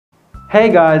Hey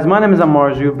guys, my name is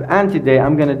Ajjoub and today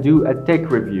I'm gonna do a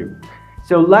tech review.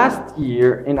 So last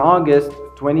year in August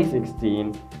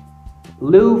 2016,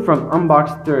 Lou from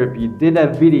Unbox Therapy did a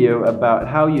video about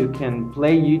how you can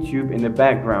play YouTube in the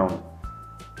background.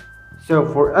 So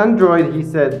for Android, he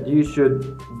said you should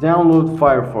download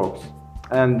Firefox,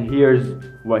 and here's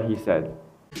what he said.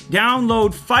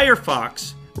 Download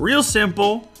Firefox. Real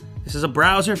simple. This is a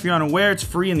browser. If you're unaware, it's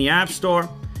free in the App Store.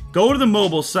 Go to the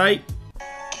mobile site,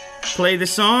 play the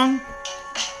song,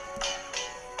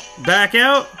 back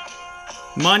out,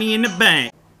 money in the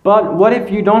bank. But what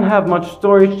if you don't have much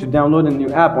storage to download a new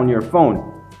app on your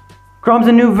phone? Chrome's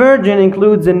a new version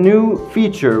includes a new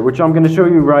feature, which I'm going to show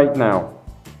you right now.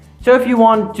 So if you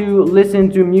want to listen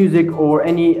to music or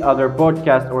any other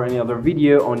podcast or any other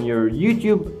video on your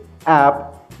YouTube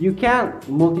app, you can't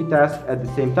multitask at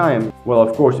the same time. Well,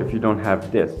 of course, if you don't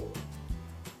have this.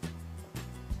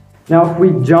 Now, if we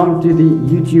jump to the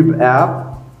YouTube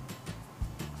app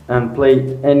and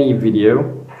play any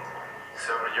video,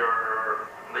 so you're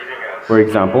leaving us, for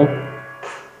example,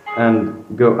 and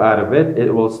go out of it, it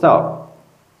will stop.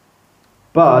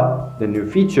 But the new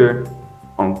feature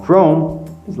on Chrome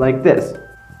is like this.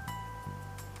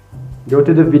 Go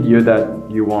to the video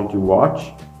that you want to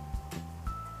watch,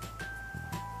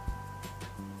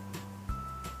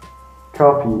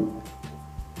 copy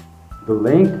the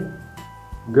link,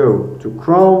 go to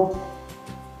Chrome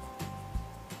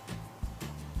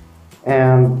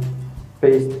and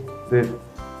paste it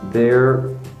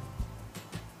there.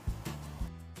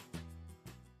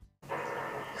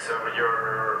 so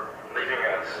you're leaving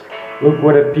us. Look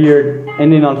what appeared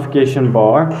in the notification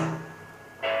bar.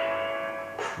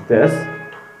 This.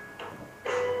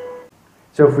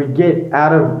 So if we get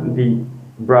out of the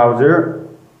browser,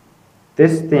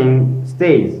 this thing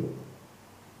stays.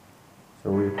 So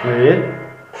we play it,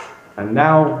 and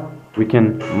now we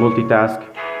can multitask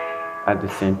at the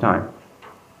same time.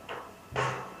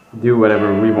 Do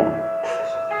whatever we want.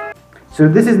 So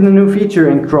this is the new feature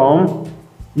in Chrome.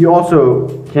 You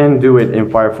also can do it in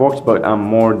Firefox, but I'm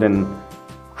more than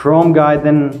Chrome guy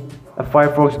than a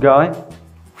Firefox guy.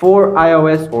 For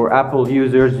iOS or Apple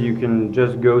users, you can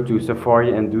just go to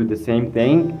Safari and do the same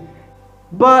thing.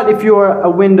 But if you are a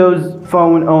Windows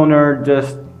phone owner,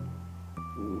 just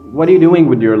what are you doing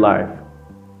with your life?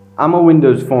 I'm a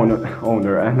Windows phone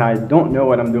owner and I don't know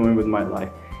what I'm doing with my life.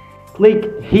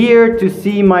 Click here to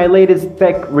see my latest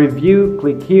tech review.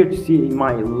 Click here to see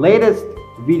my latest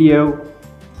video.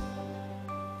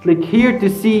 Click here to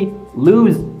see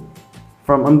Lou's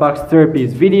from Unbox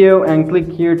Therapy's video, and click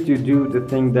here to do the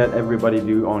thing that everybody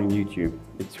do on YouTube.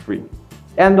 It's free.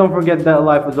 And don't forget that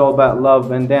life is all about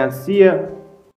love and dance. See ya!